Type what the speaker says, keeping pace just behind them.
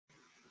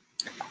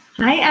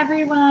Hi,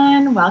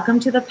 everyone.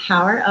 Welcome to the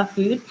Power of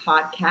Food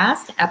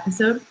podcast,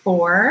 episode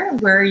 4.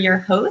 We're your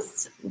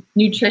hosts,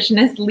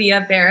 nutritionist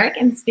Leah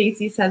and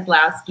Stacy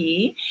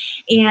Seslowsky.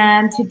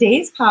 And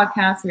today's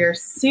podcast we are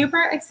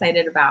super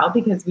excited about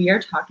because we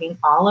are talking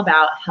all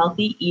about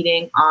healthy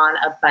eating on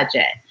a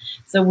budget.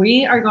 So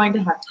we are going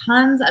to have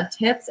tons of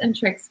tips and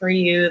tricks for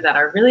you that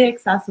are really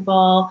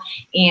accessible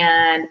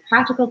and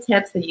practical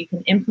tips that you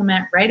can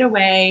implement right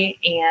away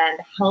and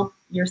help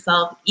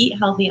yourself eat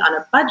healthy on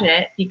a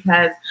budget,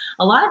 because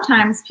a lot of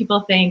times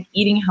people think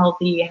eating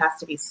healthy has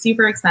to be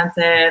super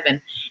expensive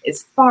and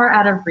is far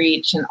out of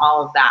reach and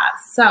all of that.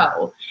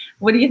 So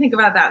what do you think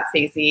about that,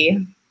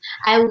 Stacy?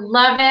 I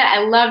love it. I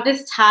love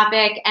this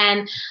topic.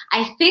 And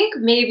I think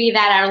maybe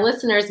that our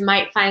listeners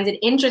might find it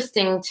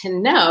interesting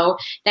to know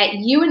that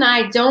you and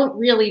I don't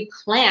really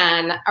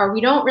plan, or we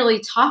don't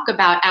really talk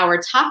about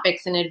our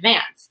topics in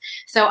advance.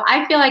 So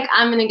I feel like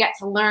I'm going to get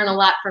to learn a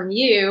lot from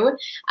you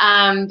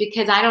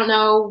because I don't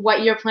know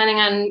what you're planning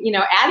on,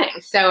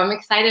 adding. So I'm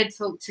excited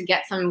to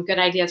get some good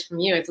ideas from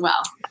you as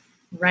well.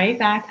 Right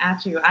back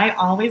at you. I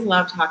always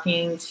love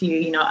talking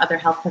to, other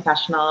health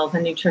professionals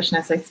and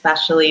nutritionists,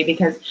 especially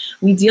because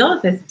we deal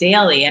with this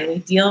daily and we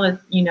deal with,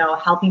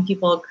 helping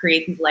people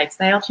create these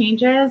lifestyle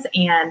changes.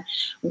 And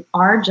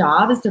our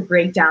job is to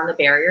break down the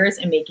barriers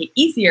and make it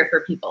easier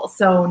for people.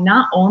 So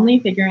not only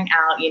figuring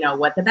out,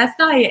 what the best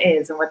diet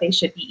is and what they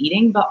should be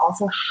eating, but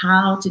also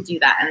how to do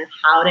that and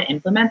how to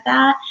implement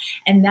that.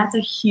 And that's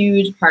a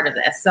huge part of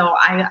this. So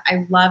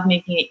I love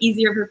making it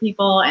easier for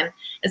people. And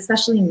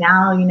especially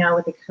now,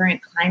 with the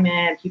current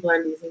climate, people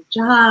are losing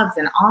jobs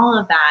and all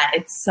of that.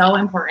 It's so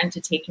important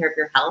to take care of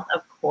your health,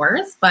 of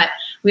course, but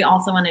we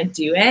also want to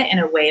do it in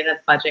a way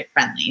that's budget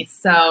friendly.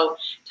 So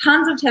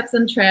tons of tips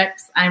and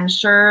tricks. I'm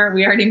sure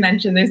we already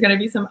mentioned there's going to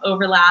be some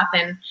overlap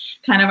in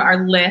kind of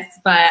our list,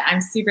 but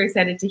I'm super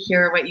excited to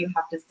hear what you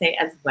have to say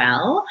as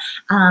well.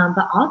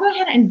 But I'll go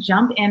ahead and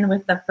jump in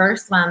with the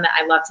first one that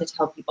I love to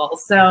tell people.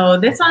 So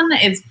this one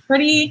is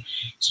pretty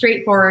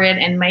straightforward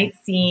and might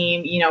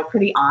seem,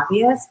 pretty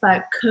obvious,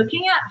 but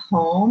cooking at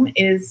home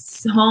is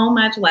so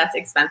much less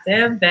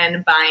expensive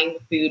than buying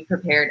food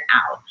prepared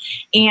out.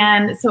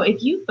 And so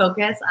if you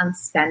focus on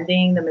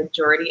spending the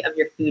majority of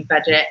your food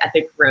budget at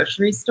the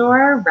grocery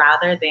store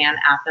rather than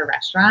at the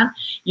restaurant,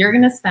 you're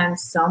going to spend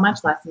so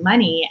much less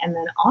money. And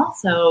then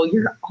also,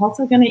 you're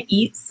also going to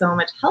eat so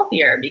much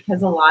healthier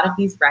because a lot of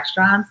these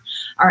restaurants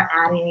are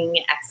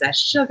adding excess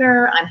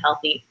sugar,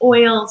 unhealthy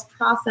oils,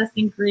 processed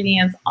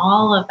ingredients,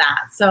 all of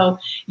that. So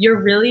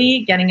you're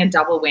really getting a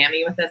double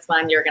whammy with this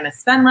one. You're going to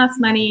spend less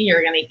money,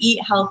 you're going to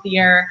eat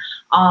healthier,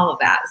 all of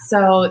that.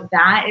 So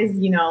that is,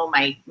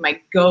 my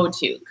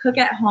go-to. Cook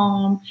at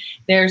home.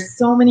 There's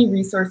so many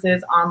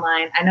resources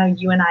online. I know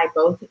you and I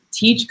both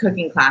teach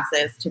cooking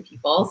classes to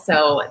people,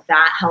 so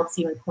that helps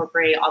you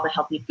incorporate all the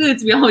healthy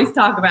foods we always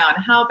talk about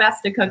and how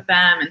best to cook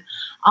them and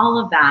all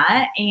of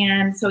that.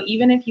 And so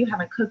even if you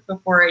haven't cooked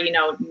before,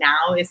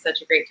 now is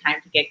such a great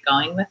time to get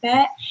going with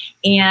it.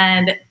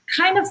 And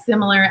kind of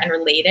similar and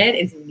related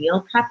is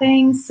meal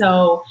prepping.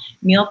 So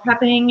meal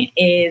prepping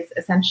is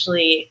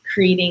essentially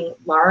creating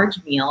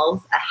large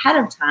meals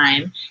ahead of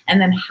time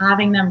and then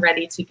having them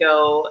ready to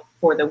go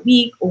for the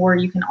week, or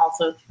you can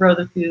also throw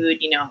the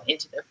food,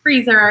 into the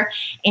freezer.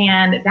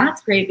 And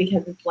that's great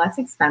because it's less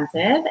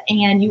expensive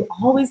and you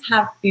always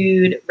have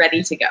food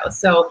ready to go.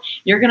 So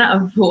you're going to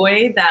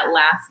avoid that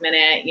last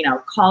minute,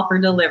 call for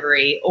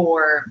delivery,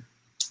 or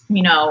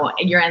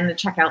you're in the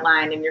checkout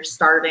line and you're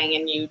starving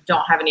and you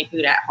don't have any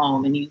food at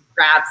home and you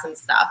grab some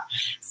stuff.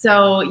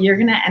 So you're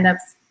going to end up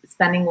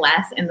spending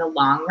less in the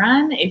long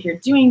run if you're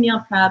doing meal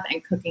prep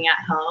and cooking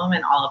at home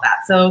and all of that.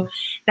 So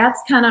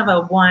that's kind of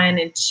a 1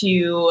 and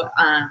 2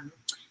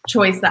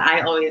 choice that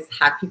I always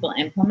have people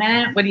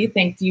implement. What do you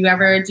think? Do you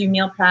ever do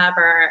meal prep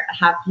or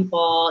have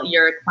people,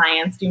 your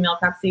clients, do meal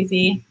prep,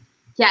 Stacy?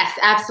 Yes,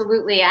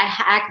 absolutely.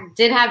 I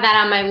did have that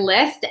on my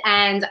list.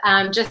 And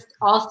just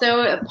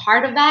also a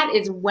part of that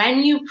is when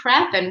you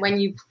prep and when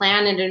you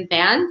plan in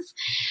advance,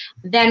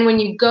 then when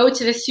you go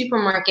to the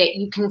supermarket,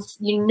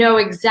 you know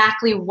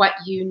exactly what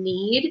you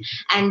need,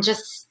 and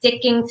just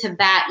sticking to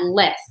that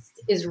list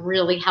is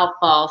really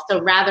helpful.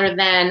 So rather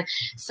than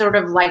sort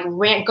of like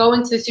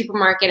going to the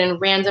supermarket and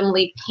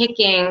randomly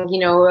picking,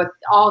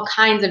 all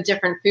kinds of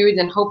different foods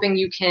and hoping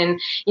you can,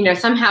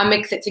 somehow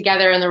mix it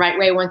together in the right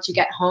way once you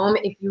get home,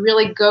 if you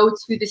really go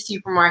to the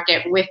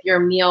supermarket with your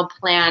meal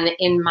plan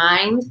in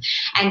mind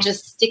and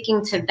just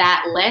sticking to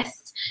that list,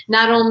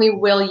 not only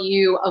will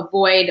you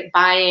avoid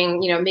buying,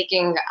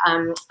 making,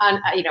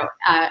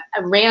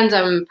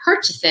 random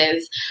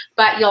purchases,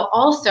 but you'll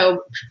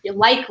also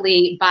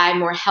likely buy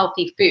more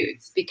healthy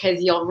foods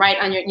because you'll write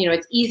on your,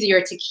 it's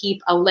easier to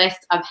keep a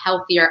list of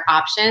healthier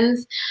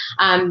options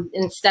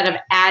instead of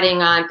adding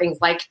on things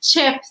like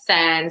chips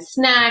and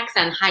snacks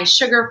and high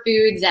sugar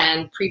foods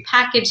and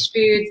prepackaged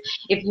foods.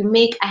 If you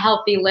make a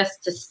healthy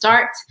list to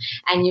start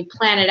and you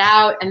plan it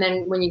out, and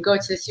then when you go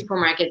to the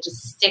supermarket,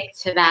 just stick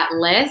to that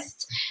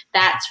list,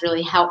 That's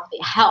really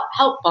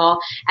helpful,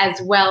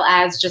 as well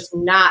as just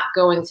not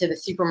going to the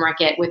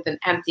supermarket with an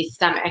empty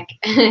stomach.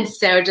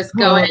 So just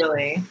going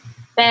Totally.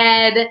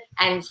 fed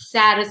and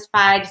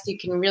satisfied, so you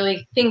can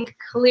really think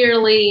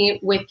clearly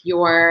with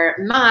your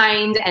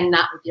mind and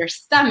not with your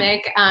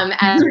stomach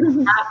as you're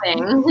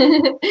shopping.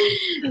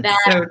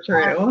 That so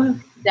true.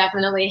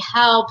 Definitely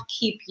help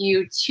keep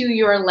you to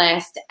your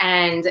list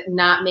and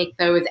not make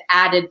those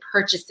added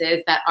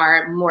purchases that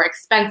are more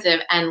expensive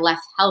and less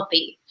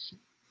healthy.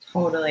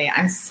 Totally.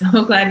 I'm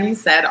so glad you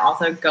said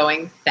also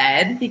going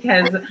fed,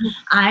 because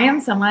I am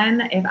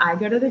someone, if I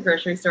go to the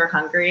grocery store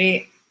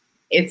hungry,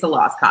 it's a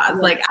lost cause.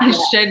 Like, I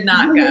should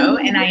not go,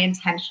 and I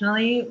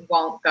intentionally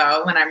won't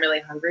go when I'm really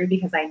hungry,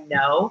 because I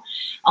know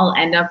I'll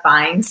end up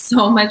buying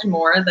so much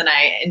more than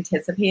I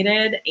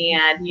anticipated.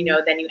 And, you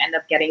know, then you end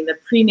up getting the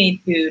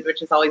pre-made food,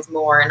 which is always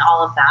more, and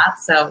all of that.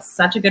 So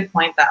such a good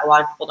point that a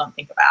lot of people don't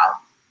think about.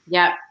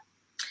 Yep.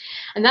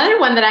 Another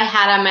one that I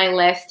had on my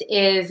list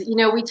is, you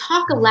know, we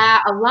talk a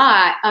lot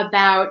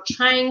about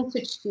trying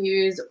to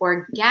choose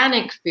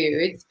organic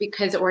foods,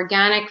 because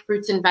organic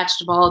fruits and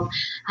vegetables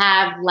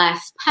have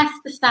less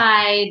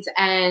pesticides,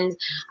 and,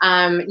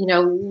 you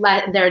know,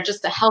 they're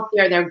just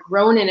they're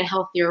grown in a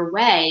healthier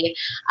way.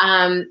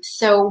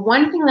 So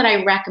one thing that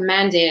I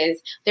recommend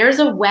is there's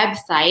a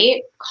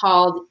website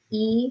called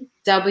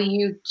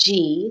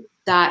EWG.org,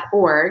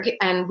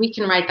 and we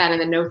can write that in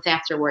the notes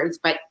afterwards,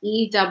 but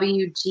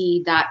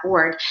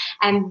EWG.org.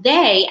 And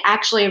they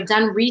actually have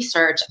done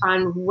research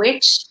on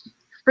which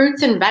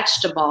fruits and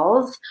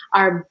vegetables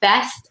are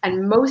best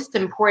and most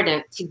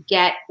important to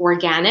get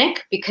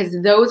organic, because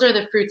those are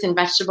the fruits and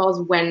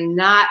vegetables, when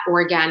not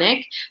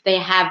organic, they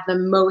have the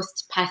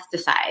most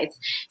pesticides.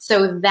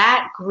 So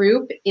that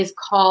group is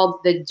called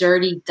the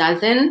Dirty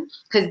Dozen,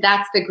 because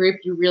that's the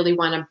group you really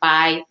want to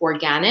buy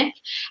organic.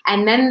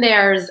 And then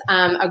there's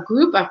a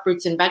group of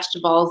fruits and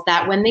vegetables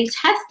that when they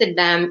tested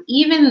them,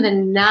 even the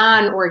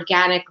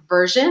non-organic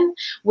version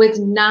was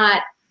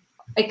not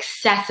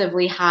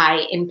excessively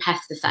high in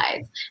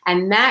pesticides.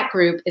 And that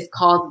group is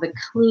called the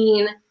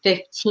Clean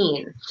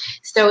 15.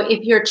 So if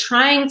you're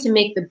trying to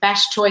make the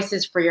best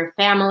choices for your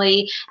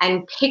family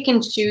and pick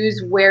and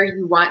choose where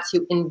you want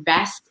to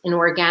invest in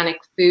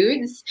organic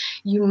foods,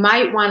 you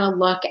might want to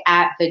look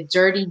at the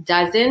Dirty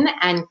Dozen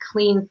and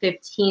Clean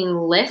 15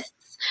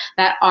 lists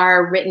that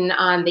are written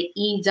on the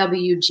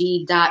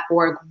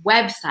EWG.org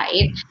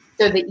website,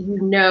 so that you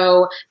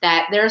know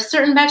that there are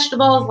certain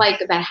vegetables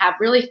that have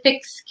really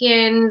thick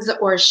skins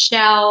or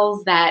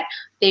shells that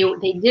they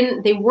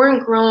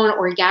weren't grown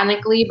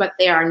organically, but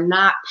they are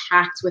not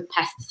packed with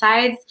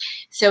pesticides.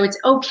 So it's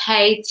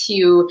okay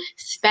to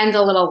spend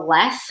a little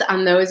less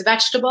on those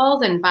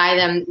vegetables and buy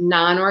them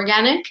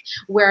non-organic,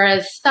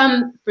 whereas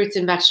some fruits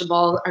and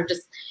vegetables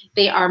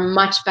they are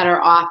much better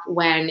off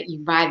when you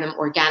buy them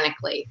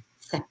organically.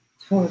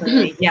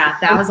 Totally. Yeah,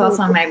 that was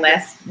also on my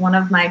list. One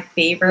of my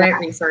favorite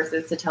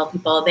resources to tell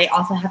people. They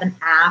also have an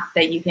app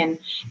that you can,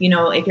 you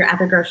know, if you're at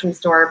the grocery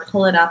store,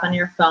 pull it up on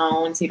your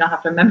phone so you don't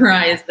have to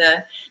memorize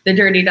the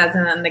Dirty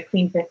Dozen and the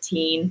Clean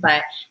 15.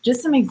 But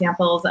just some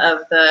examples of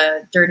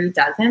the Dirty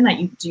Dozen that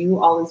you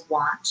do always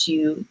want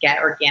to get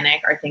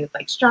organic are things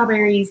like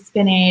strawberries,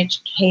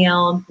 spinach,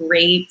 kale,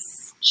 grapes,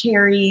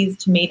 cherries,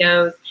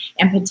 tomatoes,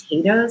 and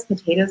potatoes.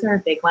 Potatoes are a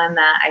big one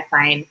that I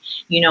find,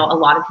 you know, a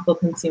lot of people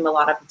consume a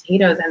lot of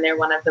potatoes, and they're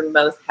one of the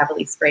most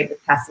heavily sprayed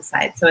with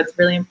pesticides. So it's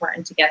really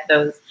important to get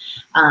those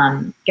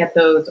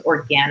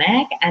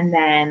organic. And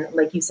then,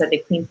 like you said, the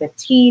Clean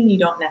 15, you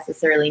don't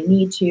necessarily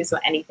need to. So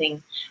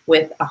anything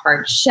with a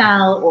hard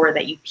shell or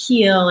that you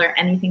peel or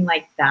anything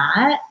like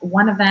that.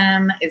 One of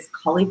them is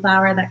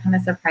cauliflower. That kind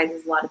of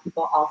surprises a lot of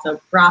people. Also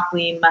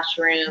broccoli,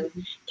 mushrooms,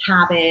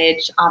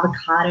 cabbage,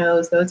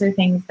 avocados. Those are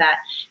things that,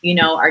 you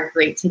know, are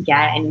great to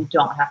get, and you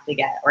don't have to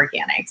get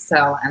organic.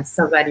 So I'm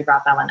so glad you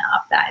brought that one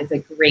up. That is a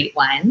great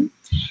one.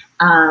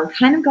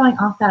 Kind of going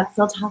off that,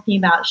 still talking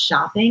about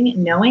shopping,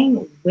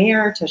 knowing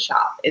where to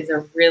shop is a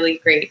really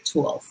great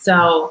tool.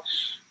 So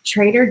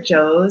Trader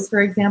Joe's,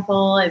 for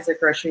example, is a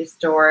grocery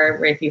store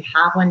where if you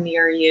have one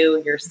near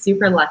you, you're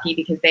super lucky,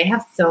 because they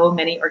have so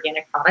many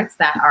organic products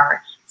that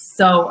are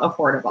so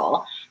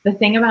affordable. The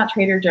thing about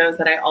Trader Joe's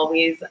that I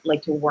always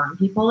like to warn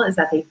people is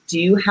that they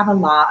do have a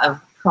lot of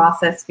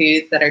processed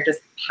foods that are just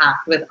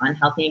packed with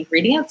unhealthy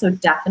ingredients. So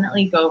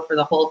definitely go for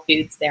the whole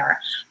foods there.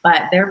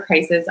 But their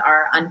prices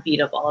are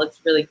unbeatable.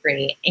 It's really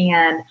great.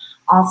 And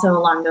also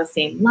along those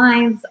same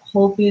lines,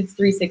 Whole Foods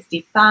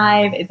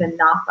 365 is a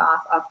knockoff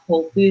of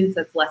Whole Foods.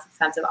 That's less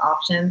expensive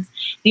options.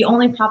 The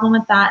only problem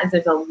with that is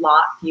there's a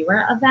lot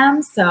fewer of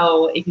them.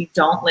 So if you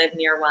don't live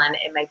near one,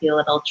 it might be a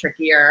little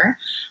trickier.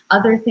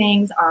 Other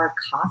things are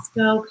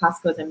Costco.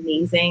 Costco is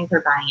amazing for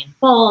buying in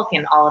bulk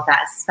and all of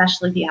that,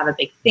 especially if you have a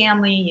big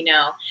family. You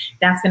know,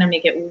 that's going to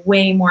make it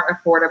way more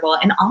affordable.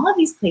 And all of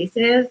these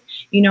places,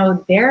 you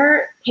know,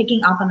 they're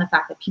picking up on the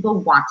fact that people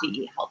want to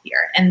eat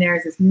healthier. And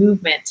there's this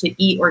movement to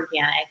eat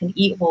organic and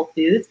eat whole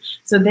foods.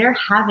 So they're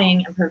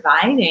having and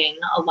providing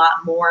a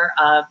lot more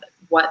of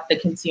what the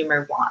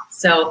consumer wants.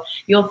 So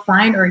you'll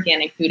find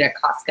organic food at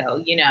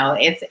Costco. You know,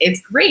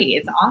 it's great.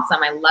 It's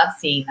awesome. I love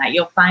seeing that.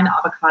 You'll find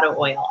avocado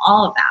oil,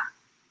 all of that.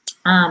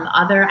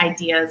 Other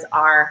ideas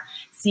are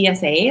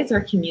CSAs,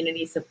 or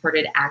community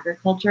supported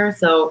agriculture.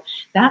 So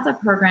that's a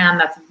program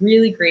that's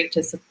really great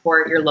to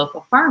support your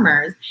local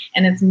farmers,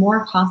 and it's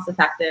more cost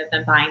effective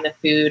than buying the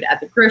food at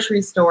the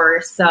grocery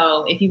store.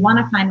 So if you want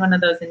to find one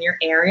of those in your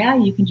area,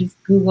 you can just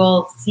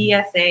Google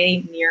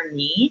CSA near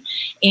me,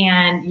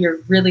 and you're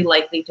really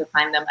likely to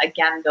find them.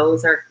 Again,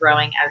 those are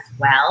growing as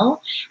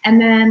well. And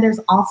then there's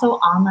also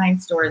online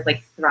stores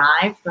like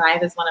Thrive.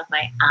 Thrive is one of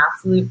my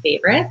absolute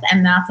favorites,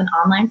 and that's an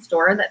online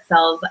store that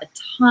sells a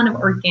ton of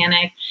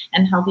organic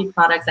and healthy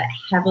products at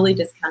heavily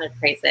discounted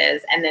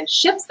prices and then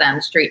ships them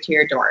straight to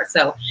your door.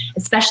 So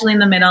especially in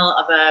the middle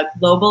of a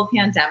global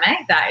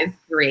pandemic, that is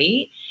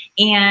great.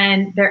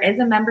 And there is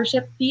a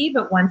membership fee,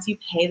 but once you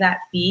pay that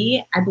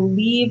fee, I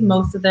believe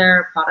most of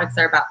their products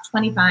are about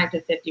 25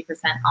 to 50%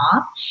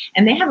 off.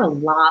 And they have a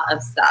lot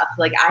of stuff.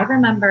 Like I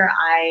remember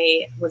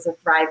I was a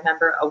Thrive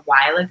member a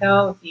while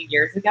ago, a few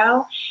years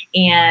ago,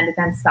 and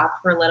then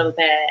stopped for a little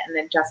bit and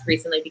then just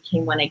recently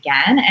became one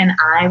again. And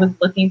I was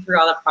looking through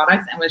all the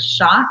products and was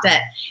shocked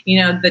at,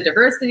 you know, the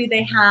diversity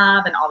they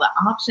have and all the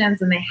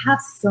options, and they have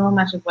so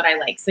much of what I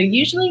like. So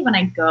usually when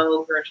I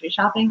go grocery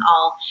shopping,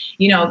 I'll,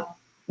 you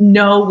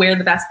know where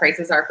the best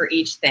prices are for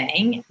each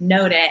thing,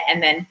 note it,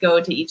 and then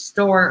go to each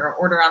store or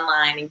order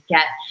online and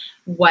get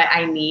what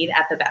I need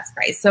at the best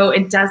price. So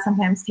it does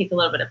sometimes take a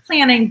little bit of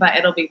planning, but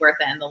it'll be worth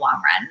it in the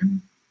long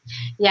run.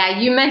 Yeah,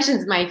 you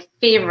mentioned my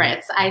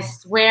favorites. I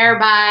swear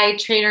by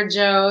Trader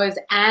Joe's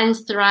and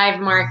Thrive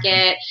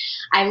Market.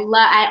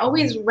 I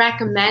always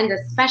recommend,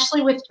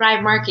 especially with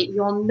Thrive Market,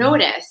 you'll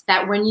notice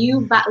that when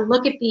you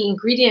look at the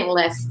ingredient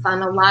lists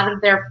on a lot of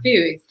their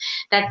foods,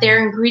 that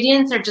their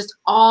ingredients are just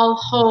all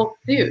whole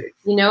foods.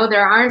 You know,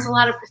 there aren't a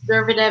lot of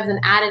preservatives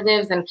and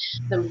additives and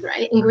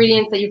the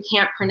ingredients that you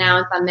can't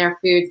pronounce on their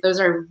foods. Those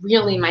are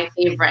really my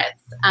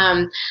favorites.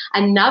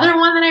 Another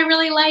one that I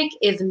really like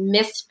is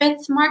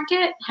Misfits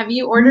Market. Have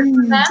you ordered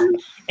from them?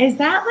 Is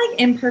that like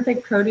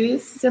Imperfect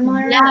Produce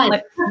similar? Yeah,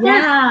 like,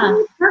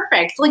 yeah.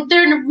 Perfect. Like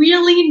they're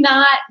really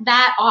not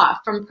that off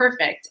from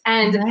Perfect.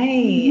 And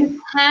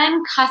you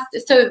can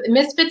so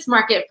Misfits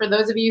Market, for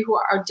those of you who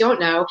don't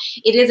know,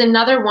 it is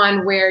another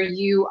one where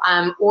you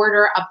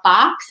order a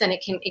box and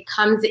it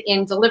comes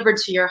in delivered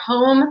to your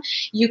home.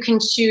 You can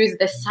choose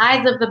the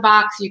size of the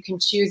box. You can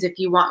choose if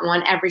you want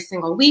one every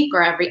single week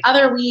or every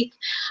other week.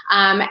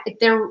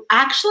 They're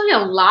actually a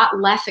lot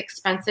less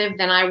expensive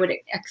than I would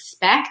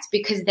expect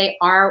because they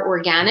are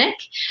organic.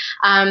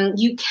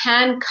 You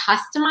can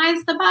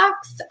customize the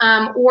box,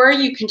 or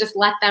you can just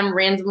let them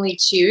randomly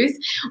choose,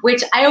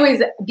 which I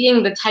always,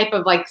 being the type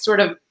of like sort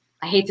of,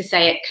 I hate to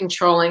say it,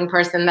 controlling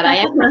person that I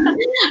am,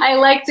 I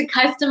like to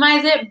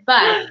customize it.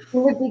 But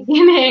in the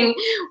beginning,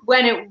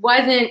 when it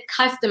wasn't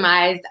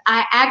customized,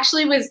 I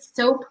actually was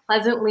so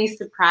pleasantly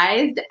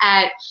surprised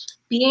at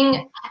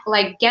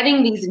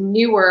getting these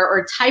newer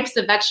or types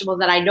of vegetables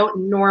that I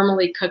don't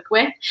normally cook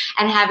with,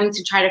 and having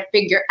to try to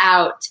figure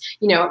out,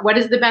 what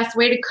is the best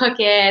way to cook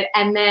it.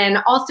 And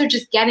then also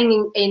just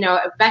getting,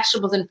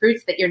 vegetables and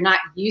fruits that you're not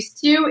used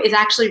to is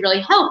actually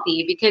really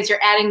healthy because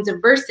you're adding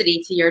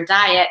diversity to your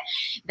diet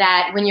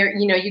that when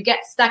you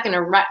get stuck in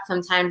a rut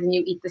sometimes and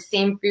you eat the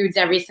same foods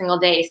every single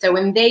day. So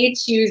when they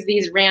choose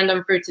these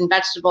random fruits and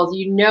vegetables,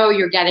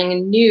 you're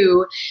getting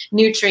new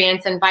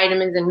nutrients and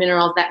vitamins and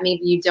minerals that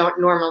maybe you don't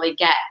normally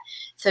get.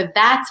 So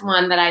that's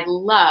one that I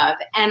love.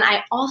 And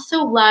I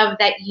also love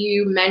that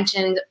you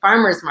mentioned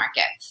farmers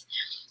markets.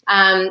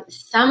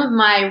 Some of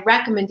my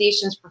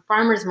recommendations for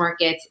farmers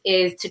markets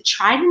is to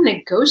try to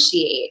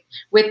negotiate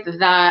with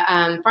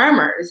the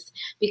farmers,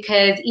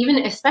 because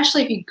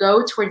especially if you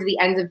go towards the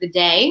end of the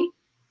day,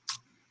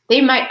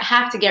 they might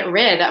have to get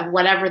rid of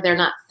whatever they're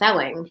not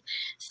selling.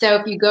 So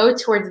if you go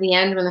towards the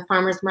end when the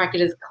farmers market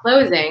is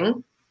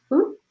closing,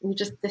 you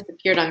just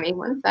disappeared on me,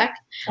 one sec.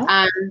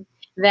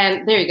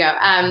 Then there you go.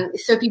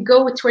 So if you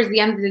go towards the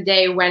end of the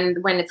day when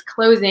it's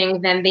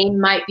closing, then they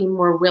might be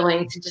more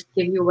willing to just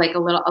give you like a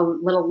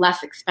little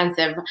less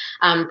expensive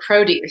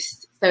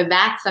produce. So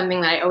that's something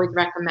that I always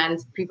recommend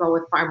to people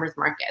with farmers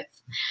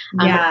markets.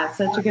 Yeah,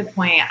 such a good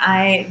point.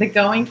 The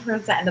going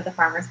towards the end of the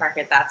farmers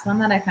market, that's one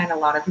that I find a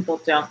lot of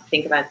people don't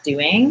think about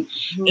doing.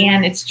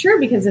 And it's true,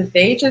 because if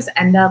they just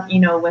end up,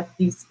 with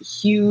these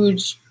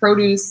huge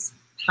produce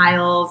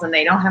piles and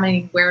they don't have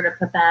anywhere to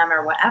put them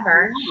or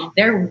whatever,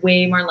 they're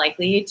way more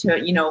likely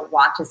to,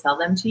 want to sell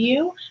them to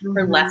you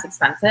for less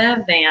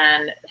expensive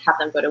than have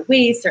them go to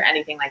waste or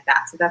anything like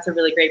that. So that's a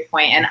really great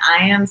point. And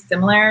I am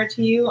similar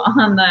to you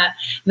on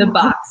the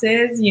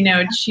boxes,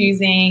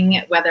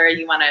 choosing whether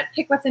you want to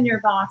pick what's in your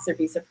box or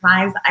be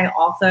surprised. I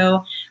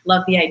also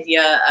love the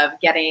idea of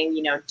getting,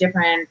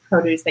 different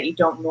produce that you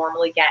don't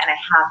normally get. And I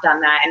have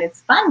done that. And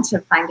it's fun to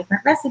find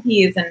different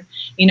recipes and,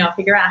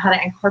 figure out how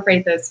to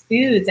incorporate those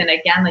foods. And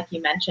again, again, like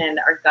you mentioned,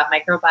 our gut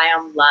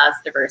microbiome loves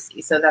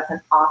diversity. So that's an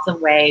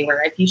awesome way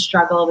where if you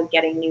struggle with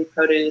getting new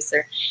produce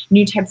or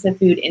new types of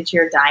food into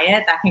your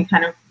diet, that can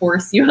kind of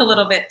force you a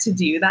little bit to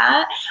do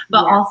that.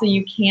 But also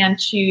you can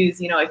choose,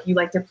 you know, if you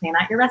like to plan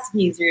out your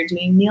recipes or you're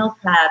doing meal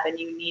prep and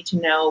you need to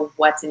know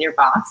what's in your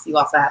box, you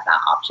also have that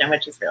option,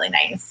 which is really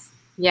nice.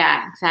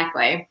 Yeah,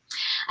 exactly.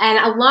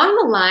 And along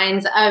the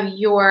lines of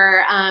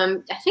your,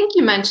 I think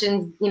you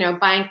mentioned, you know,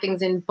 buying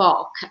things in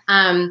bulk.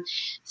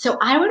 So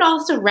I would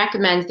also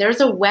recommend,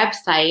 there's a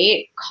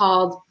website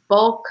called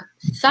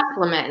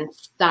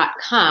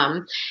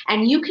bulksupplements.com,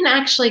 and you can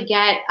actually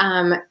get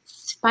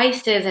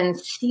spices and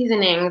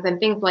seasonings and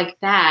things like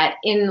that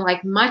in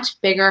like much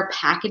bigger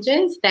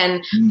packages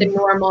than the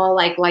normal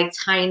like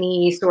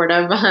tiny sort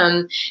of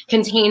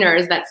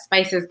containers that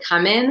spices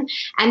come in.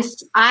 And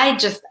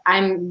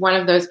I'm one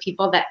of those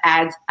people that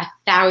adds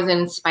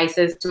 1,000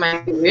 spices to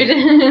my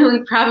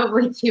food,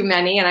 probably too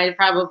many. And I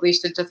probably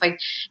should just like,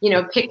 you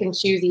know, pick and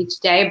choose each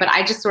day, but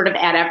I just sort of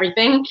add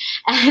everything.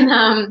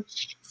 And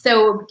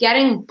so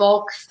getting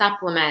bulk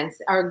supplements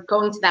or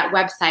going to that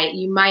website,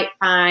 you might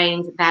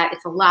find that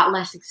it's a lot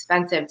less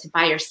expensive to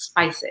buy your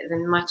spices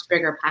in much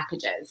bigger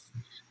packages.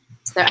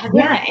 So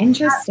yeah,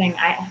 interesting.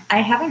 I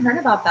haven't heard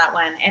about that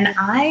one. And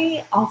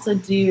I also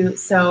do,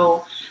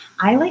 so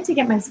I like to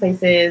get my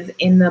spices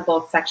in the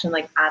bulk section,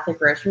 like at the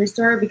grocery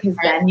store, because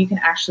then you can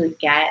actually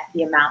get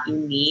the amount you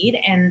need.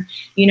 And,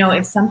 you know,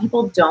 if some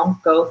people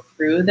don't go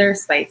through their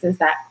spices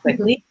that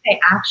quickly, they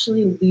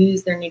actually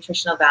lose their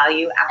nutritional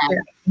value after,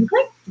 I think,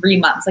 like 3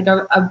 months, like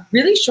a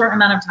really short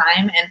amount of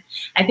time. And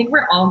I think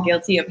we're all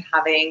guilty of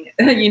having,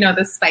 you know,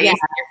 the spice in your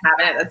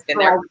cabinet that's been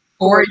there for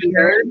 4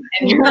 years,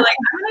 and you're like,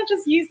 I'm gonna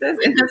just use this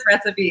in this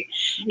recipe.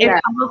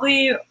 It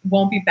probably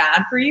won't be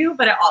bad for you,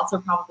 but it also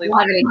probably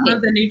won't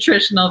have the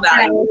nutritional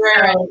value.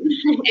 So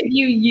if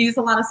you use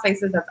a lot of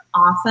spices, that's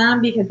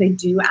awesome, because they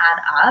do add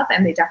up,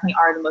 and they definitely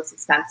are the most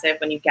expensive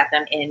when you get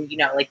them in, you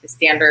know, like the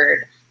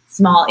standard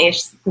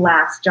small-ish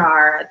glass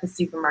jar at the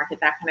supermarket,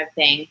 that kind of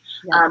thing.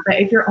 But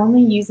if you're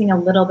only using a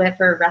little bit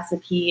for a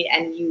recipe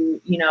and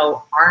you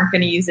know, aren't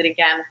going to use it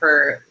again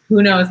for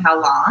who knows how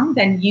long,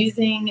 then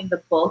using the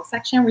bulk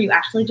section where you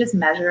actually just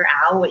measure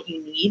out what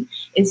you need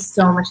is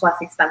so much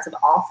less expensive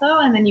also.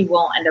 And then you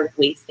won't end up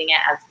wasting it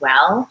as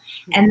well.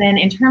 And then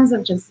in terms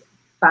of just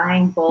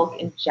buying bulk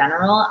in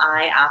general,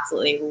 I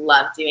absolutely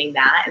love doing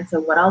that. And so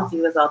what I'll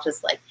do is I'll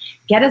just like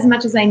get as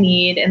much as I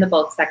need in the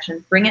bulk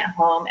section, bring it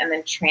home, and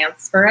then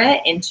transfer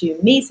it into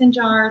mason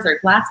jars or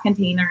glass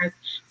containers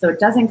so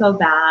it doesn't go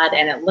bad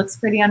and it looks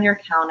pretty on your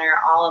counter,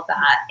 all of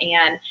that.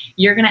 And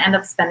you're going to end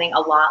up spending a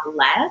lot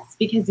less,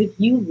 because if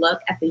you look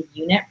at the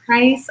unit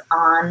price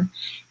on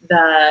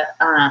the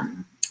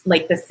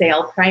like the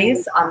sale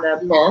price on the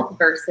bulk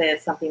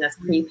versus something that's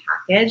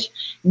pre-packaged,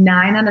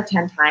 9 out of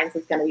 10 times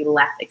it's going to be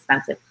less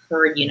expensive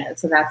per unit.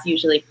 So that's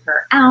usually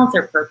per ounce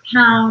or per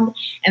pound.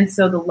 And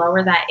so the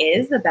lower that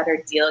is, the better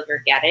deal you're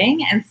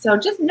getting. And so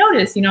just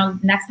notice, you know,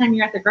 next time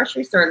you're at the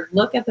grocery store,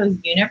 look at those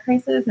unit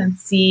prices and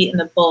see in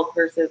the bulk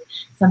versus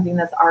something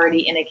that's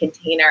already in a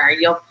container.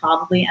 You'll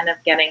probably end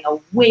up getting a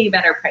way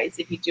better price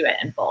if you do it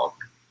in bulk.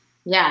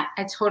 Yeah,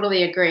 I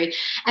totally agree.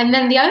 And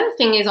then the other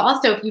thing is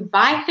also, if you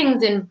buy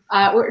things in,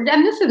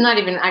 and this is not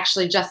even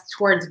actually just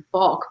towards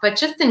bulk, but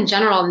just in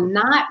general,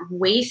 not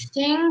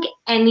wasting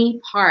any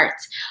part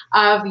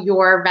of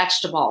your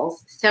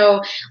vegetables.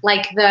 So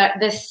like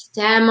the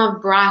stem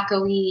of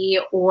broccoli,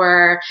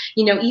 or,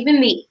 you know,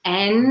 even the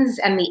ends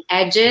and the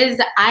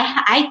edges,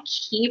 I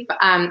keep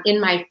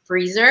in my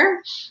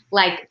freezer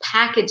like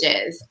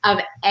packages of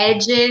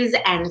edges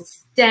and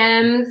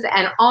stems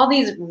and all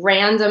these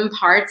random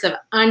parts of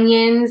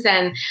onions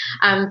and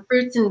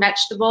fruits and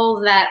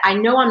vegetables that I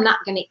know I'm not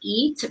going to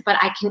eat, but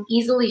I can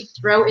easily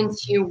throw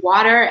into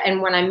water.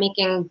 And when I'm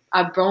making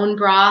a bone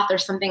broth or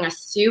something, a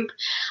soup,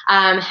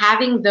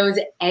 having those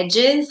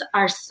edges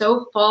are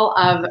so full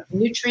of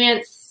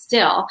nutrients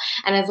still.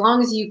 And as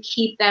long as you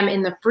keep them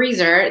in the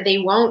freezer, they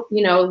won't,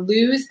 you know,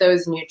 lose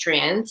those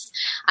nutrients.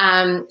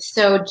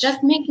 So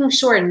just making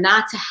sure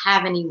not to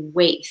have any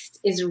waste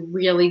is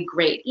really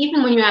great.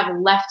 Even when you have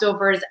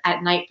leftovers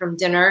at night from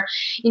dinner,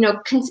 you know,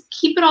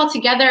 keep it all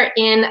together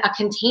in a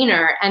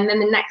container, and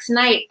then the next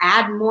night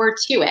add more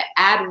to it,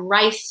 add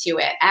rice to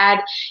it,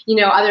 add, you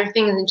know, other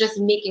things, and just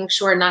making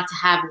sure not to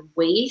have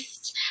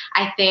waste,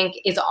 I think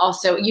is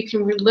also, you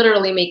can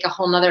literally make a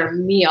whole nother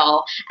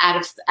meal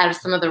out of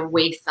some of the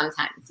waste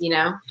sometimes, you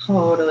know?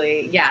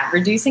 Totally. Yeah.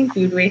 Reducing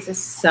food waste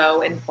is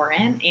so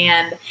important.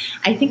 And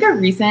I think a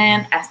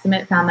recent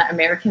estimate found that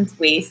Americans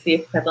waste the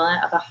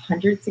equivalent of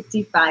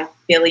 $165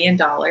 billion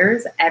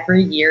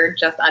every year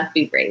just on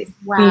food waste.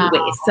 Wow. Food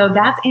waste. So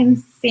that's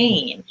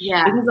insane.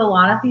 Yeah. Because a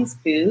lot of these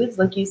foods,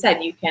 like you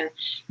said, you can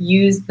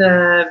use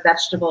the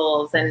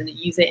vegetables and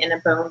use it in a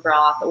bone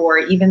broth, or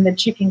even the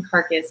chicken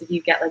carcass. If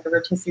you get like a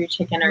rotisserie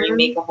chicken, or you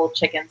make a whole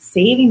chicken,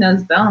 saving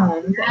those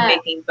bones and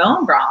making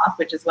bone broth,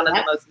 which is one of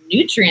the most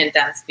nutrient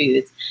dense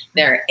foods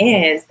there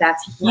is.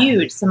 That's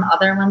huge. Some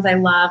other ones I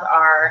love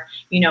are,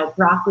 you know,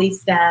 broccoli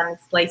stems,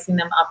 slicing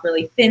them up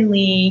really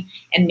thinly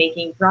and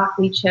making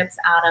broccoli chips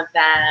out of them.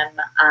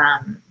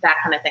 them, that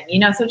kind of thing, you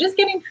know? So just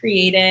getting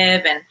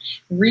creative and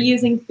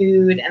reusing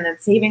food and then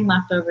saving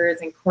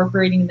leftovers,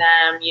 incorporating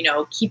them, you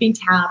know, keeping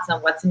tabs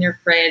on what's in your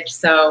fridge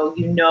so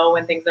you know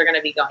when things are going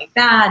to be going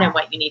bad and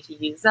what you need to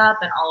use up,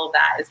 and all of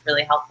that is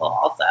really helpful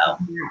also.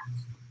 Yes,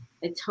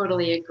 I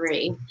totally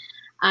agree.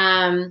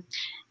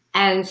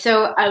 And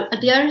so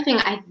the other thing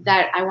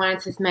that I wanted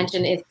to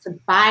mention is to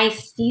buy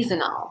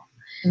seasonal.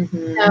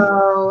 Mm-hmm.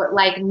 So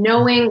like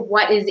knowing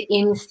what is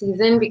in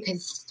season,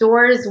 because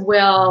stores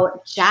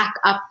will jack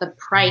up the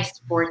price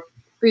for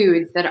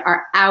foods that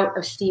are out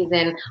of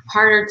season,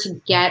 harder to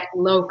get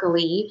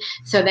locally.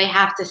 So they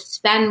have to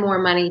spend more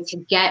money to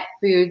get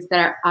foods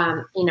that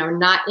are, you know,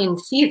 not in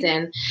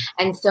season.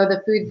 And so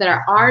the foods that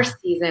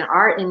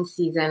are in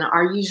season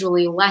are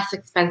usually less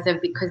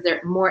expensive because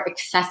they're more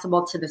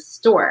accessible to the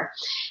store.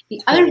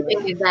 The other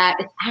thing is that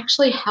it's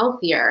actually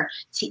healthier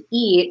to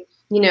eat,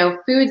 you know,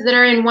 foods that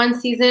are in one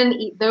season,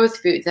 eat those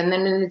foods. And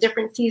then in a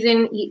different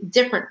season, eat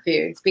different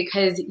foods,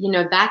 because, you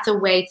know, that's a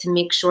way to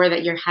make sure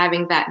that you're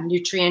having that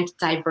nutrient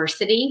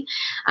diversity,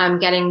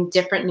 getting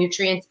different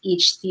nutrients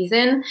each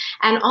season.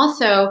 And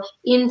also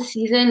in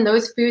season,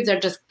 those foods are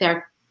just,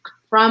 they're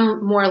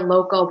from more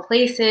local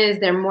places.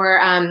 They're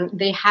more,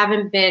 they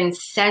haven't been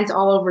sent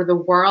all over the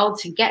world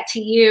to get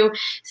to you.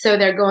 So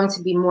they're going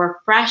to be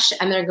more fresh,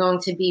 and they're going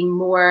to be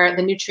more,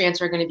 the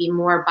nutrients are going to be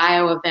more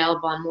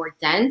bioavailable and more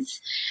dense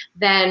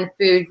than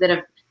foods that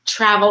have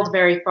traveled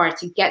very far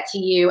to get to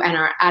you and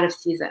are out of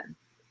season.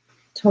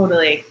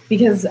 Totally.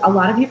 Because a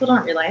lot of people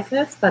don't realize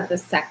this, but the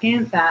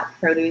second that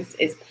produce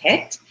is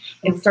picked,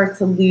 it starts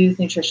to lose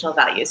nutritional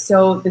value.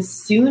 So the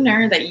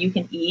sooner that you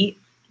can eat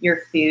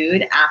your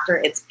food after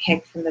it's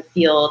picked from the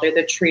field or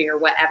the tree or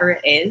whatever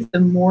it is, the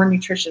more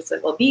nutritious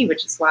it will be,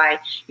 which is why,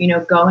 you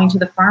know, going to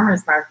the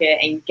farmer's market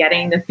and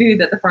getting the food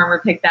that the farmer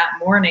picked that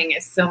morning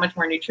is so much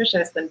more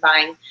nutritious than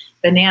buying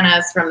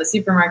bananas from the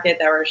supermarket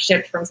that were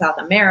shipped from South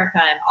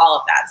America and all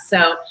of that.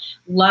 So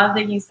love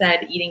that you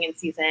said eating in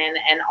season.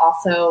 And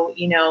also,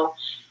 you know,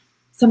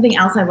 something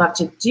else I love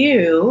to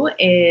do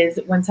is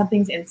when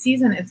something's in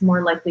season, it's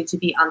more likely to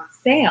be on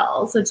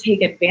sale. So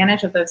take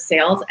advantage of those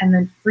sales and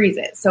then freeze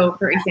it. So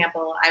for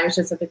example, I was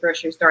just at the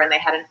grocery store and they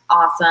had an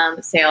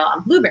awesome sale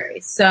on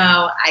blueberries. So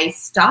I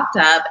stocked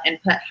up and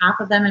put half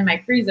of them in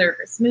my freezer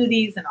for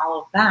smoothies and all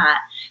of that.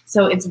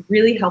 So it's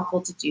really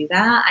helpful to do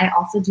that. I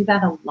also do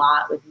that a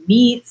lot with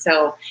meat.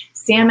 So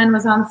salmon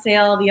was on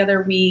sale the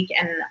other week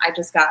and I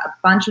just got a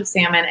bunch of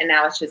salmon and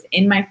now it's just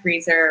in my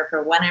freezer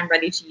for when I'm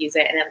ready to use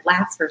it, and it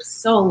lasts for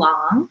so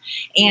long.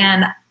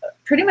 And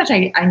pretty much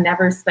I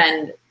never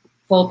spend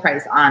full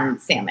price on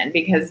salmon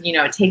because, you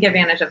know, take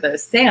advantage of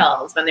those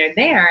sales when they're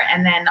there,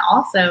 and then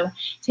also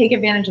take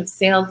advantage of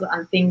sales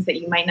on things that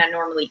you might not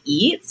normally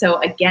eat. So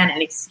again,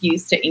 an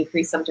excuse to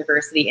increase some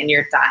diversity in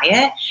your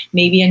diet,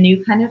 maybe a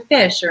new kind of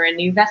fish or a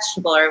new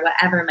vegetable or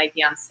whatever might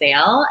be on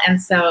sale.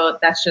 And so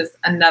that's just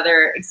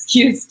another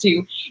excuse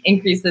to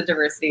increase the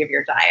diversity of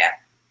your diet.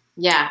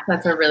 Yeah. So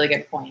that's a really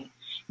good point.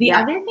 The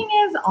other thing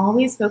is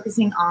always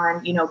focusing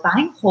on, you know,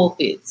 buying whole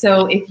foods.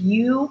 So if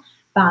you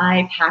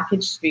buy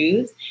packaged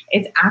foods,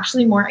 it's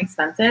actually more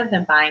expensive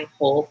than buying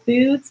whole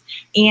foods.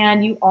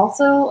 And you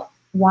also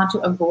want to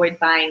avoid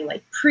buying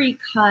like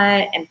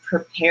pre-cut and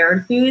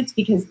prepared foods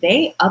because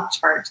they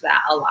upcharge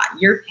that a lot.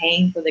 You're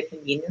paying for the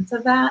convenience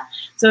of that.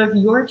 So if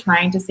you're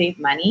trying to save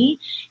money,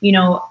 you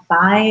know,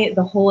 buy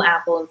the whole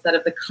apple instead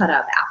of the cut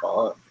up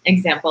apple.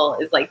 Example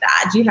is like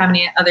that. Do you have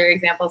any other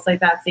examples like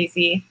that,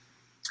 Stacy?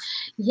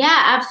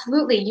 Yeah,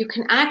 absolutely. You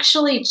can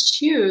actually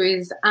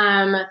choose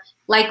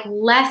like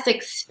less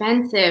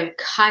expensive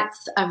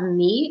cuts of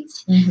meat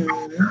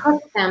and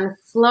cook them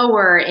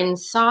slower in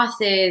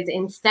sauces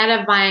instead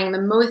of buying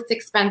the most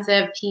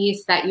expensive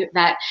piece that you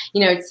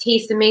know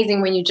tastes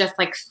amazing when you just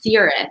like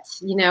sear it,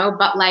 you know,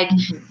 but like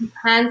you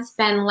can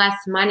spend less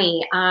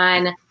money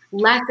on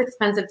less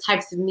expensive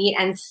types of meat,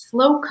 and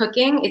slow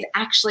cooking is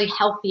actually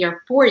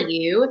healthier for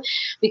you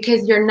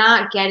because you're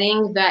not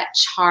getting that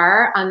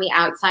char on the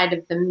outside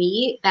of the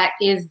meat that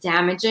is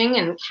damaging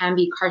and can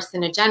be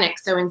carcinogenic.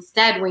 So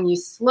instead, when you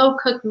slow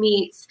cook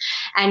meats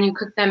and you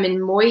cook them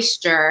in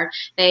moisture,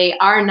 they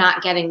are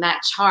not getting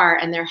that char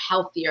and they're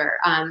healthier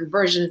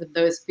versions of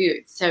those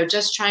foods. So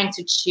just trying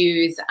to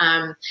choose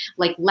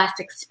like less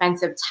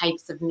expensive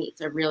types of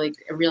meats are really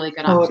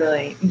good option.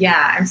 Totally.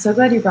 Yeah, I'm so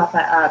glad you brought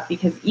that up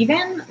because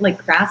even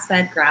like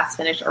grass-fed,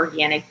 grass-finished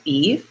organic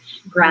beef,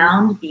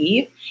 ground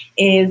beef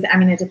is, I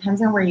mean, it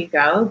depends on where you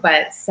go,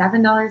 but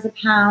 $7 a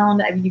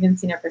pound. I've even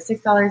seen it for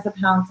 $6 a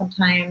pound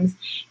sometimes.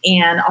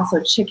 And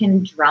also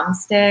chicken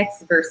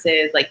drumsticks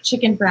versus like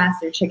chicken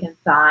breast or chicken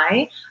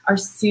thigh are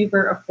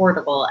super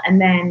affordable. And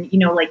then, you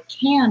know, like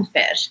canned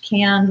fish,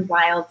 canned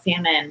wild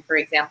salmon, for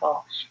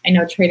example. I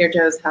know Trader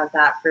Joe's has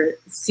that for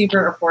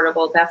super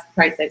affordable, best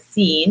price I've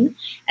seen.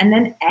 And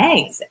then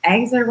eggs.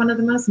 Eggs are one of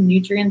the most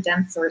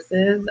nutrient-dense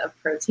sources of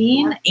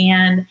protein,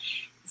 and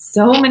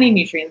so many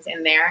nutrients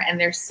in there, and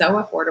they're so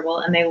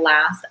affordable, and they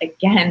last,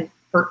 again,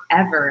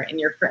 forever in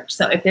your fridge.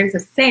 So if there's a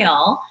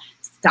sale,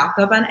 stock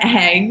up on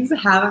eggs,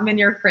 have them in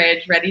your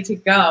fridge ready to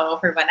go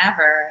for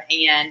whenever.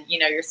 And, you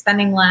know, you're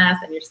spending less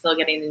and you're still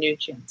getting the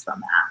nutrients from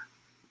that.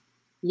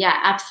 Yeah,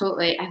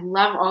 absolutely. I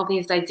love all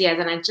these ideas.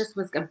 And I just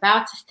was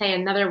about to say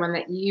another one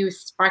that you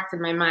sparked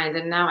in my mind,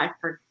 and now I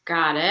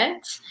forgot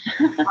it.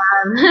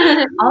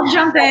 I'll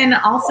jump in.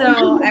 Also,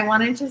 I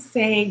wanted to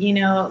say, you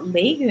know,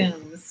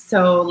 legumes.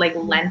 So like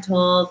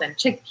lentils and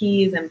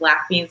chickpeas and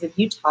black beans, if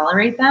you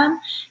tolerate them,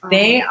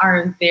 they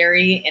are a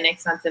very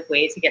inexpensive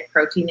way to get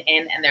protein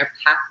in, and they're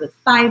packed with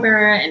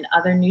fiber and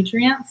other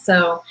nutrients.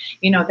 So,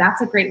 you know,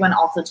 that's a great one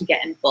also to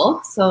get in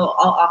bulk. So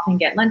I'll often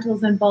get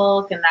lentils in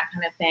bulk and that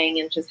kind of thing,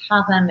 and just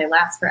have them. They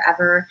last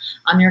forever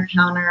on your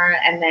counter.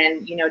 And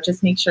then, you know,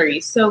 just make sure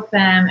you soak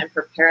them and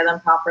prepare them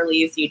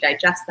properly so you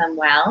digest them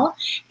well.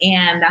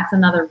 And that's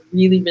another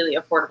really, really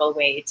affordable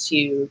way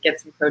to get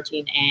some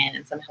protein in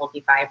and some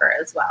healthy fiber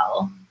as well.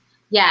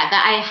 Yeah,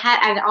 that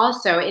I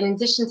also, in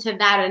addition to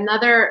that,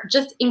 another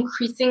just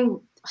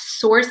increasing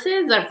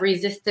sources of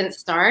resistant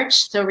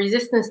starch. So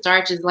resistant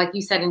starch is, like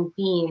you said, in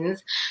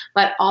beans,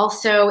 but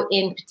also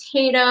in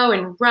potato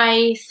and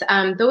rice.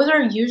 Those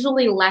are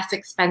usually less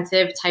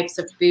expensive types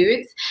of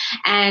foods,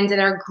 and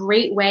they're a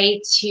great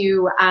way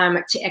to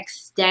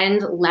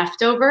extend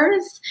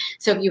leftovers.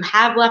 So if you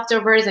have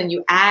leftovers and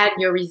you add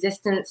your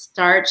resistant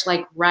starch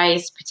like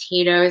rice,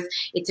 potatoes,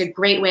 it's a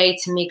great way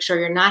to make sure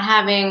you're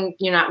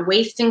not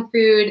wasting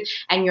food,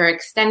 and you're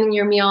extending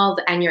your meals,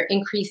 and you're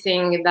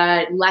increasing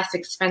the less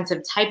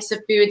expensive types of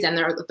foods, and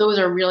those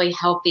are really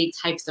healthy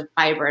types of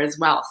fiber as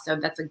well. So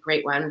that's a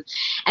great one.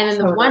 And then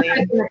the one I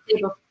was going to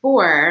say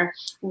before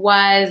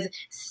was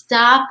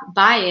stop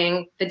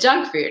buying the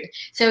junk food.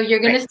 So you're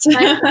going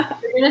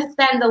to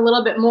spend a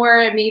little bit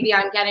more maybe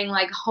on getting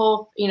like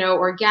whole,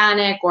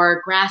 organic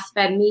or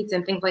grass-fed meats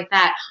and things like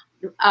that.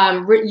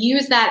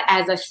 Use that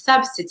as a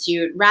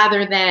substitute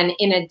rather than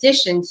in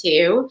addition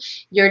to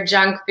your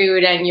junk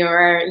food and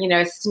your,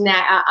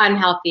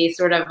 unhealthy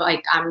sort of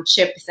like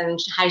chips and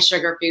high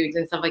sugar foods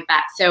and stuff like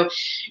that. So,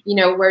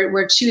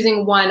 we're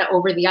choosing one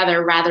over the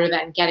other rather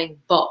than getting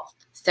both.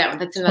 So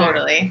that's another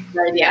totally.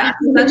 Yeah,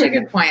 such a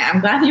good point.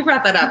 I'm glad you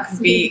brought that up because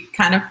we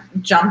kind of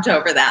jumped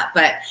over that,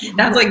 but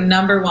that's like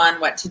number one,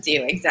 what to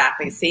do.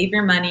 Exactly. Save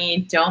your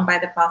money. Don't buy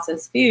the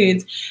processed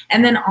foods.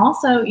 And then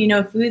also,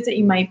 foods that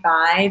you might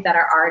buy that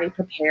are already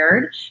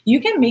prepared, you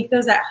can make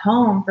those at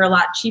home for a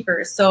lot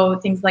cheaper. So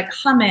things like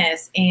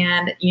hummus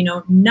and,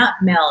 nut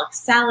milk,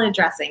 salad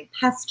dressing,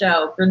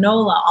 pesto,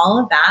 granola, all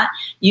of that,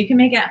 you can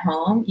make at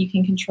home. You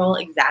can control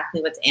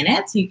exactly what's in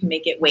it. So you can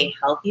make it way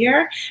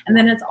healthier. And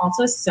then it's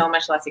also so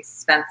much less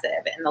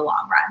expensive in the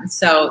long run.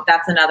 So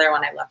that's another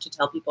one I love to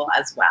tell people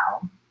as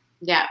well.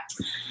 Yeah.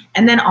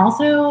 And then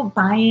also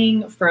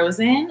buying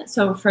frozen.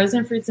 So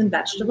frozen fruits and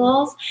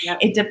vegetables,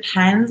 It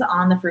depends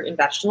on the fruit and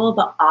vegetable,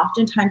 but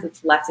oftentimes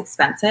it's less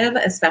expensive,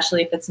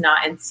 especially if it's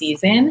not in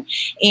season.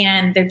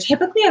 And they're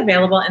typically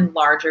available in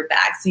larger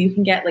bags. So you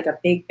can get like a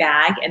big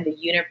bag and the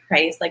unit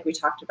price, like we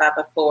talked about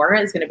before,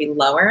 is going to be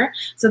lower.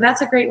 So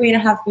that's a great way to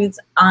have foods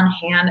on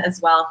hand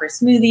as well for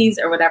smoothies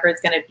or whatever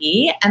it's going to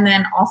be. And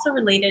then also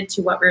related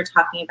to what we were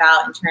talking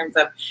about in terms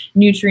of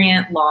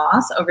nutrient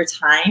loss over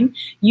time,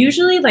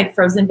 usually like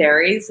frozen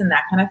berries and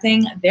that kind of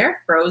thing,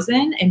 they're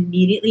frozen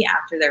immediately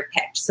after they're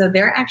picked. So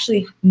they're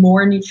actually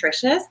more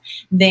nutritious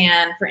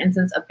than, for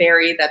instance, a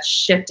berry that's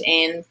shipped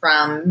in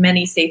from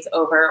many states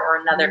over or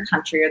another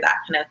country or that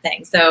kind of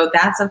thing. So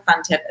that's a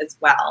fun tip as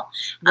well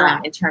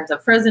in terms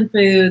of frozen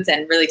foods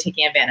and really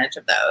taking advantage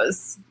of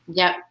those.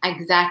 Yep,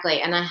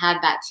 exactly. And I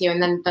had that too.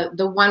 And then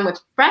the one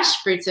with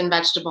fresh fruits and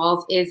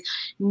vegetables is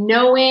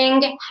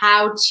knowing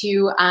how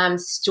to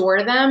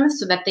store them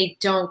so that they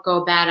don't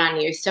go bad on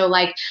you. So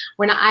like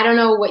I don't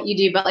know what you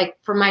do, but like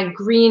for my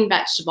green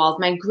vegetables,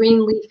 my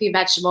green leafy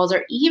vegetables,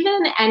 or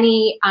even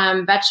any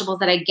vegetables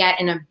that I get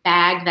in a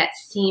bag that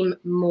seem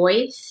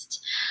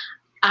moist,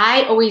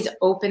 I always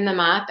open them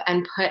up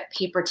and put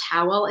paper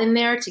towel in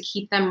there to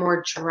keep them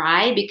more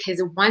dry,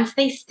 because once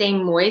they stay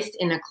moist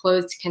in a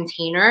closed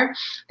container,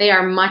 they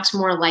are much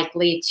more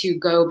likely to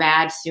go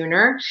bad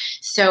sooner.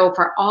 So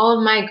for all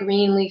of my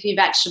green leafy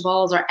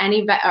vegetables or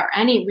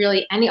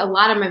a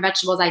lot of my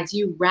vegetables, I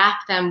do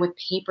wrap them with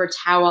paper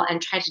towel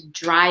and try to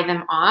dry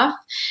them off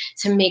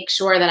to make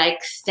sure that I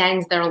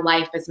extend their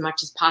life as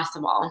much as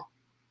possible.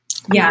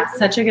 Yeah,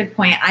 such a good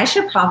point. I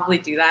should probably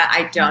do that.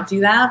 I don't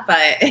do that,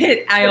 but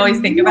I always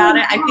think about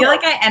it. I feel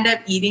like I end up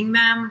eating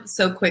them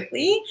so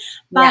quickly.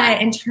 But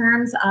in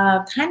terms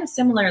of kind of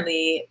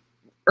similarly,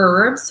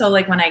 herbs. So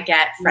like when I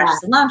get fresh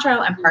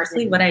cilantro and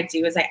parsley, what I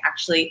do is I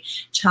actually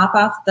chop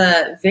off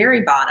the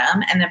very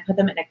bottom and then put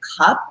them in a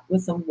cup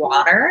with some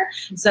water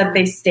so that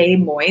they stay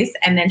moist,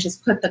 and then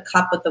just put the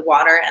cup with the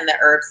water and the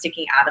herbs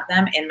sticking out of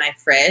them in my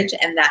fridge.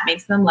 And that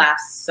makes them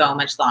last so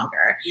much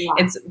longer. Yeah.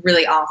 It's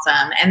really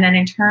awesome. And then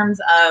in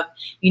terms of,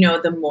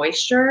 the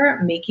moisture,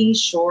 making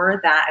sure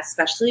that,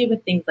 especially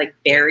with things like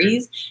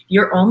berries,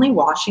 you're only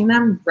washing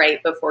them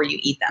right before you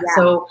eat them. Yeah.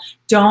 So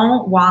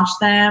don't wash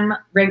them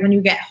right when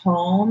you get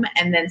home home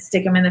and then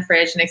stick them in the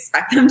fridge and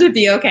expect them to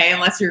be okay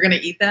unless you're going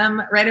to eat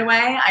them right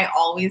away. I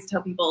always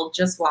tell people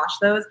just wash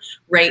those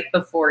right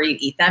before you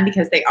eat them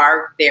because they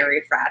are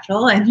very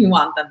fragile and you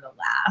want them to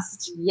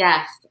last.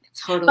 Yes,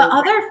 totally. But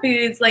other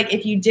foods, like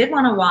if you did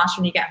want to wash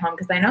when you get home,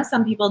 because I know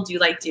some people do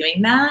like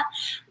doing that.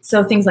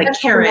 So things like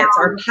carrots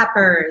or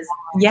peppers,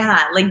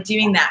 yeah, like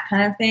doing that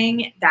kind of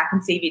thing, that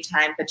can save you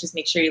time, but just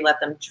make sure you let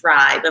them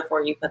dry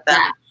before you put them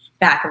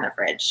back in the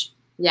fridge.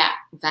 Yeah,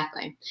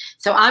 exactly.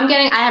 So I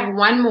have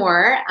one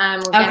more.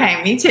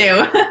 Okay, me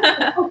too.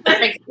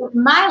 Perfect.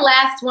 My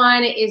last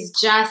one is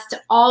just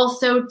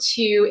also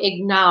to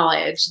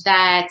acknowledge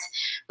that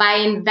by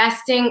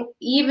investing,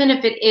 even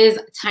if it is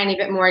a tiny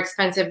bit more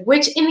expensive,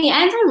 which in the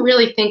end, I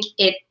really think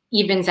it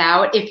evens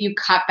out if you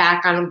cut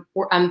back on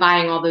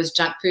buying all those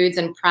junk foods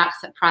and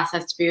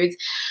processed foods.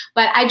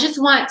 But I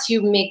just want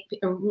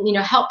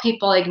to help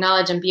people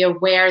acknowledge and be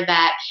aware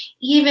that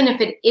even if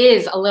it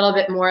is a little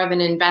bit more of an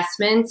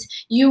investment,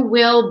 you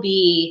will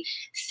be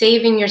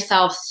saving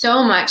yourself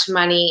so much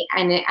money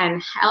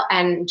and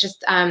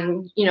just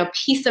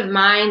peace of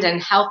mind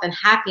and health and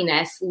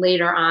happiness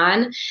later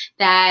on,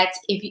 that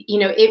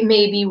it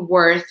may be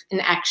worth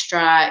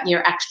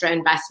your extra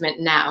investment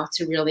now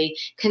to really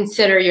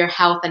consider your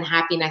health and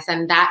happiness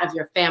and that of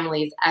your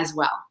families as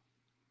well.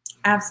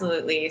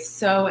 Absolutely.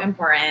 So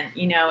important.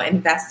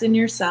 Invest in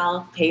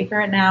yourself, pay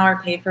for it now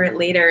or pay for it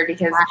later,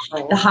 because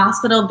the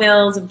hospital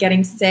bills of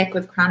getting sick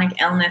with chronic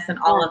illness and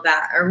all of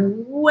that are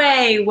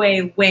way,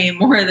 way, way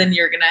more than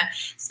you're going to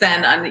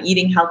spend on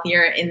eating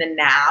healthier in the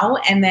now.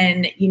 And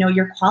then,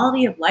 your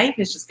quality of life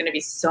is just going to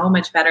be so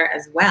much better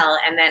as well.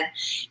 And then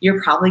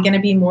you're probably going to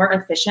be more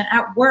efficient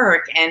at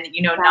work and,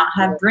 not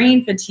have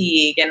brain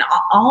fatigue and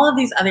all of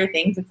these other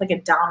things. It's like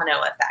a domino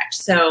effect.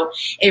 So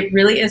it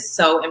really is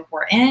so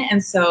important.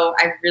 And so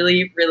I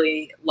really,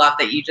 really love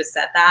that you just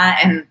said that.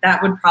 And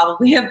that would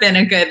probably have been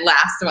a good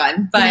last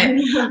one. But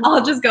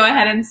I'll just go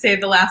ahead and say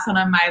the last one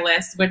on my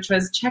list, which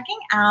was checking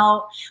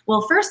out,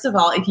 well, first of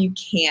all, if you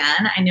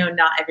can, I know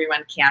not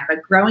everyone can,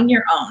 but growing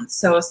your own.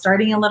 So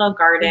starting a little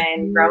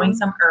garden, growing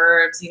some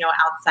herbs,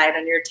 outside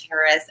on your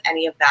terrace,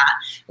 any of that.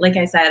 Like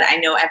I said, I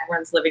know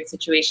everyone's living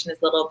situation is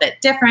a little bit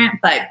different,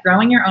 but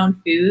growing your own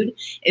food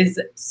is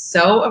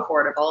so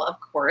affordable, of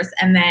course.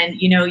 And then,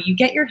 you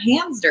get your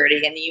hands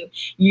dirty and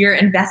you're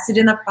invested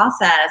in the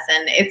process,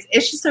 and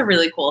it's just a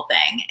really cool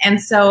thing.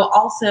 And so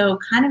also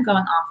kind of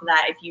going off of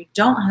that, if you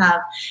don't have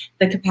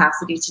the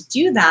capacity to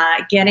do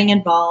that, getting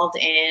involved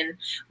in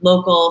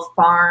local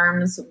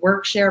farms,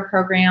 work share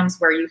programs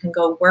where you can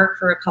go work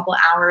for a couple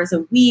hours a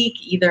week,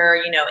 either,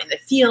 in the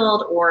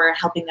field or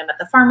helping them at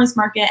the farmer's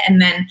market.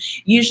 And then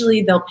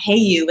usually they'll pay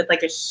you with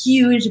like a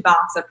huge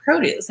box of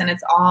produce and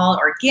it's all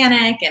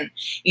organic, and,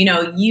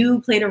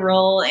 you played a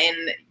role in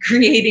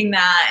creating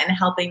that and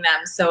helping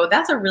them. So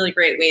that's a really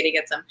great way to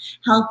get some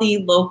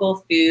healthy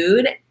local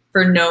food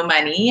for no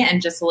money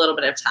and just a little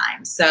bit of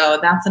time. So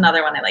that's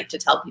another one I like to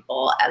tell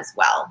people as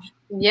well.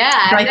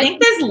 Yeah. So I think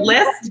this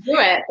list, do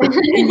it.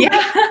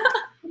 Yeah.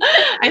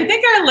 I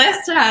think our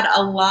list had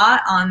a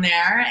lot on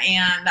there,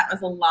 and that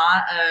was a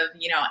lot of,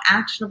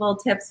 actionable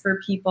tips for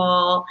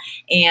people.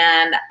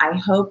 And I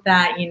hope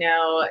that,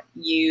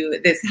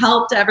 this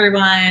helped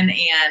everyone,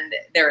 and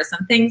there were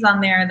some things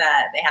on there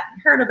that they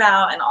hadn't heard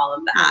about and all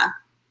of that.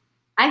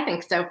 I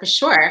think so, for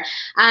sure.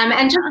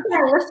 And just for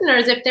our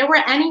listeners, if there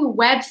were any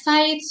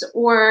websites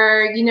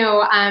or,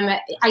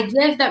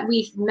 ideas that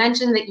we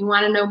mentioned that you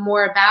want to know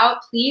more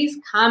about, please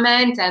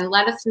comment and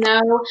let us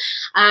know.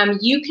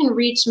 You can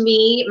reach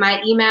me. My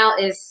email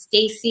is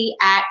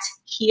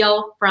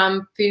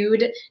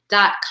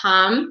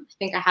stacy@healfromfood.com. I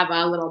think I have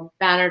a little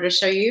banner to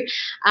show you.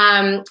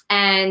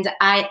 And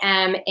I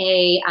am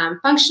a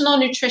functional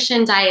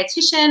nutrition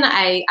dietitian.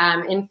 I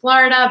am in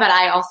Florida, but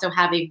I also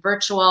have a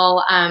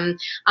virtual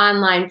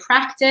online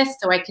practice,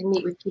 so I can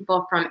meet with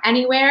people from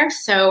anywhere.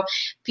 So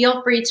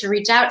feel free to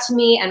reach out to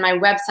me, and my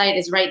website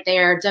is right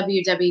there,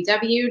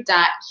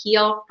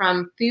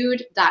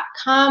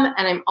 www.healfromfood.com.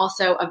 And I'm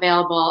also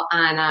available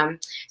on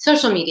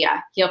social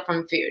media, Heal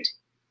From Food.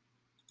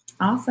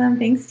 Awesome.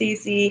 Thanks,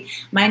 Stacy.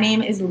 My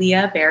name is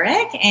Leah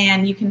Barrick,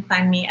 and you can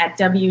find me at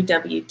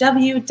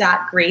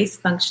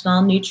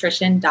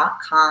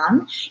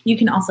www.gracefunctionalnutrition.com. You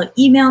can also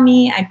email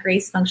me at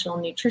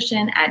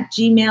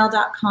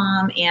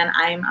gracefunctionalnutrition@gmail.com, and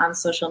I'm on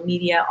social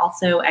media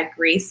also at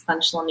Grace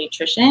Functional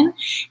Nutrition.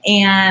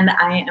 And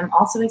I am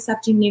also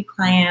accepting new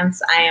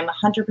clients. I am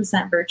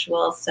 100%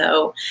 virtual,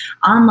 so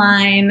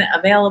online,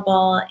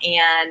 available.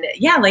 And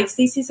yeah, like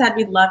Stacy said,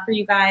 we'd love for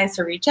you guys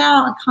to reach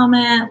out and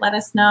comment, let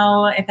us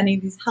know if any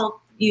of these help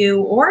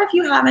you, or if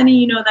you have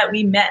any, that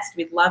we missed.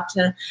 We'd love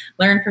to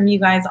learn from you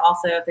guys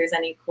also if there's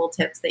any cool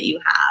tips that you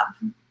have.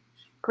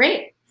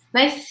 Great.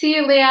 Nice to see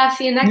you, Leah.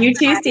 See you next time. You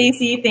too,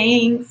 Stacy.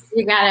 Thanks.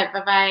 You got it.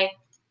 Bye-bye.